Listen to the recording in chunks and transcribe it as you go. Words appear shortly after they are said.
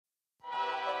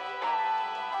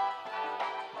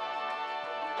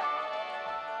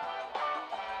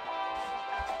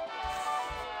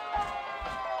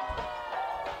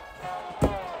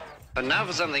And now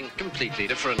for something completely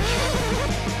different.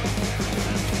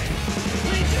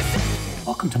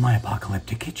 Welcome to my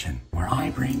Apocalyptic kitchen, where I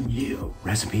bring you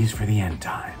recipes for the end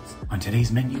times. On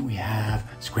today's menu, we have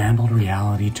Scrambled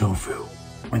reality tofu.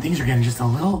 When things are getting just a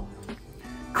little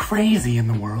crazy in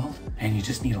the world, and you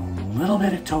just need a little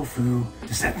bit of tofu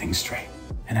to set things straight.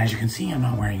 And as you can see, I'm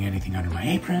not wearing anything under my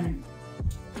apron,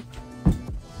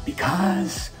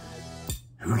 because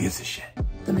who gives a shit?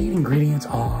 The main ingredients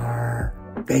are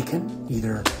bacon,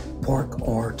 either pork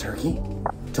or turkey,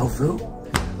 tofu.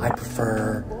 I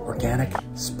prefer organic,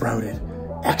 sprouted,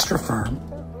 extra firm.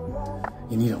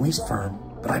 You need at least firm,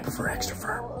 but I prefer extra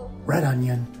firm. Red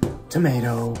onion,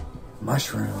 tomato,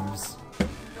 mushrooms,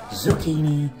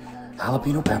 zucchini,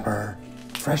 jalapeno pepper,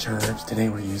 fresh herbs. Today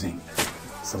we're using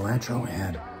cilantro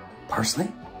and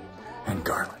parsley and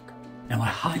garlic. Now I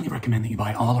highly recommend that you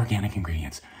buy all organic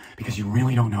ingredients because you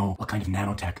really don't know what kind of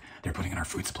nanotech they're putting in our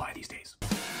food supply these days.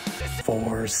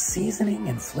 For seasoning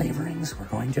and flavorings, we're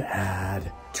going to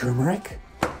add turmeric,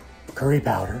 curry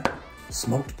powder,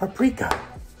 smoked paprika,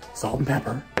 salt and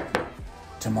pepper,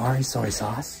 tamari soy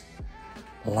sauce,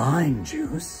 lime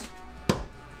juice,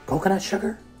 coconut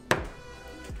sugar,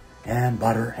 and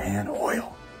butter and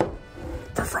oil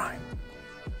for frying.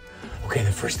 Okay,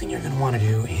 the first thing you're gonna wanna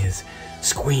do is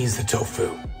squeeze the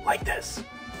tofu like this.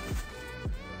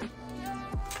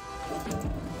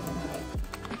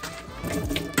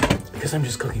 Because I'm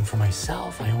just cooking for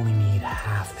myself, I only need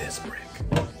half this brick.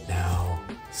 Now,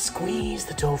 squeeze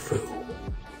the tofu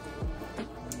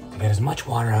to get as much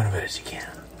water out of it as you can.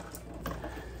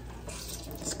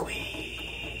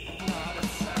 Squeeze.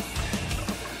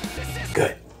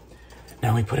 Good.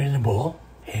 Now we put it in a bowl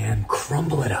and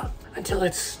crumble it up until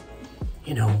it's,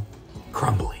 you know,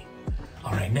 crumbly.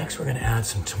 All right, next we're gonna add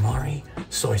some tamari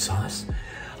soy sauce.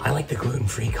 I like the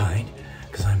gluten-free kind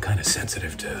because I'm kind of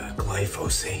sensitive to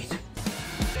glyphosate.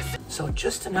 So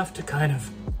just enough to kind of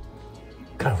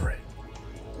cover it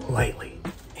lightly.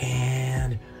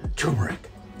 And turmeric.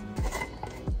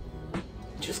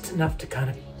 Just enough to kind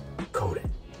of coat it.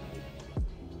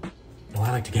 Now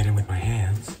I like to get in with my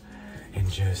hands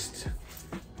and just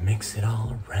mix it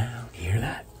all around. You hear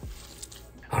that?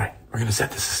 All right, we're gonna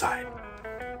set this aside.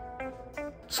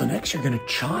 So next you're gonna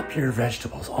chop your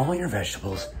vegetables, all your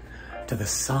vegetables, to the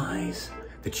size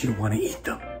that you wanna eat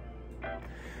them.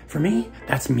 For me,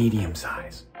 that's medium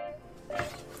size.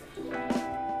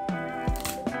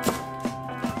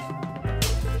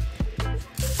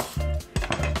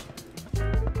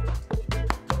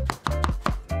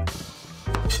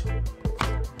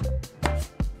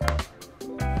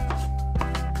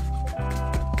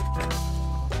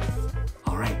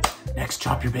 All right, next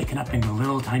chop your bacon up into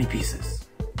little tiny pieces.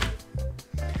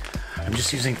 I'm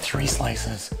just using 3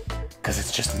 slices because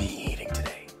it's just me eating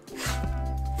today.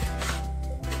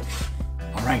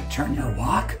 All right, turn your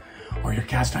wok or your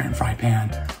cast iron fry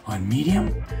pan on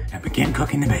medium and begin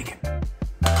cooking the bacon.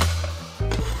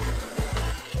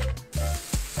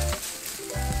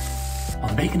 While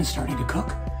the bacon is starting to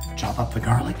cook, chop up the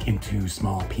garlic into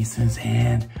small pieces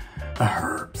and the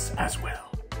herbs as well.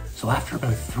 So after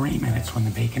about 3 minutes, when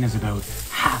the bacon is about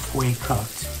halfway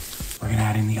cooked, we're gonna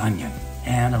add in the onion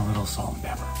and a little salt and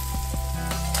pepper.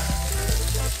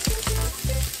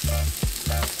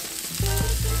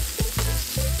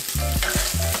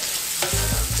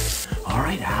 All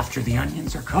right, after the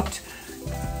onions are cooked,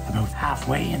 about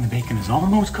halfway and the bacon is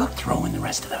almost cooked, throw in the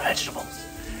rest of the vegetables,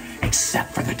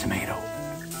 except for the tomato.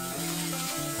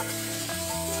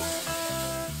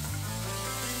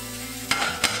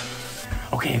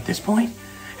 Okay, at this point,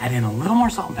 add in a little more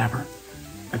salt and pepper,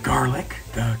 the garlic,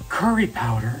 the curry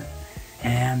powder,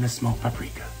 and the smoked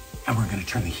paprika. And we're gonna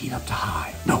turn the heat up to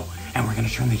high. No, and we're gonna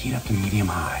turn the heat up to medium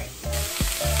high.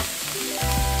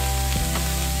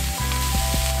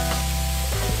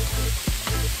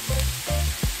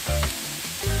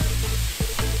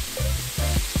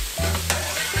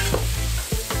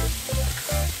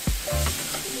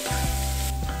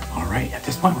 All right, at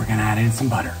this point, we're gonna add in some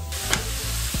butter.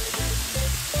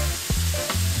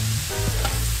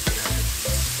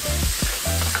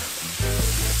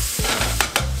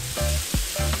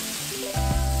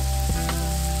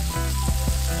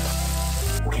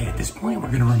 At this point, we're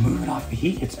gonna remove it off the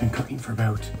heat. It's been cooking for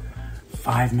about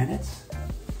 5 minutes.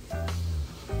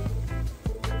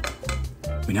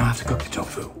 We now have to cook the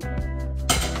tofu.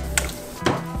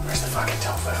 Where's the fucking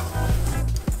tofu?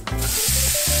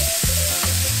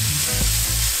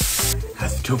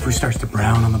 As the tofu starts to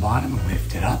brown on the bottom,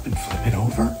 lift it up and flip it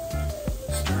over.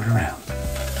 Stir it around.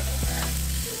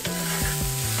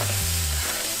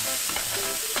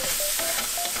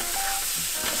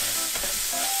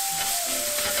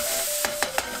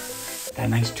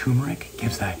 turmeric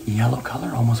gives that yellow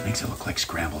color, almost makes it look like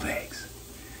scrambled eggs.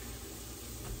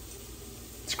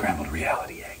 Scrambled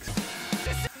reality eggs.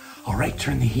 All right,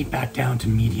 turn the heat back down to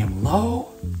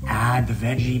medium-low. Add the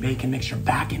veggie bacon mixture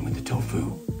back in with the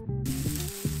tofu.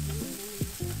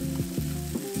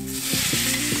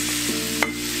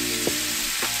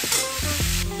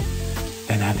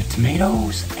 Then add the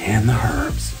tomatoes and the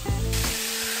herbs.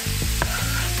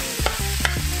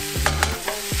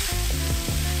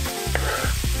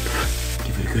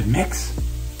 Give it a good mix.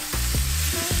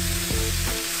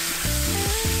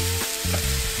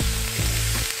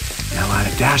 Now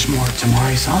add a dash more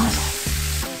tamari sauce.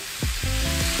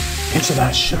 Pinch of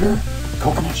that sugar,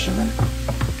 coconut sugar,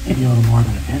 maybe a little more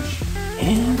than a pinch,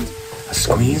 and a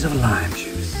squeeze of lime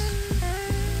juice.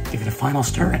 Give it a final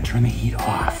stir and turn the heat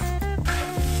off.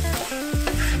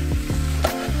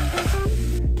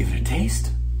 Give it a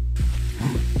taste.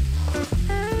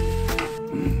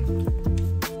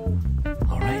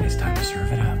 All right, it's time to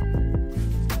serve it up.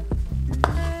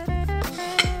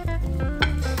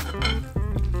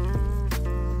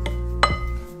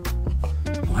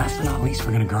 Last but not least,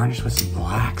 we're gonna garnish with some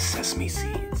black sesame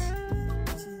seeds.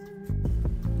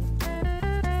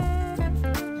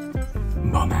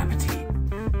 Bon appetit.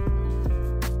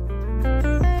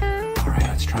 All right,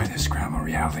 let's try this scrambled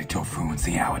reality tofu and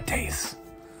see how it tastes.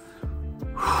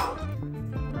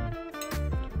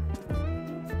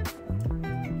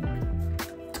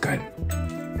 It's good.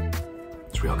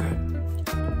 It's real good.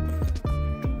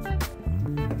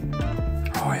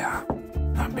 Oh yeah,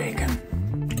 that bacon.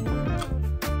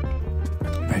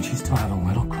 Veggies still have a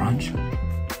little crunch.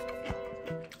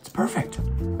 It's perfect.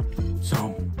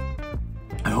 So,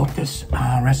 I hope this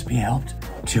recipe helped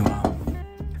to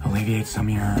alleviate some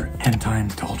of your end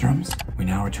times doldrums. We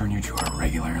now return you to our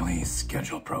regularly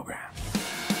scheduled program.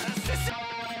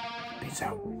 Peace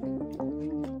out.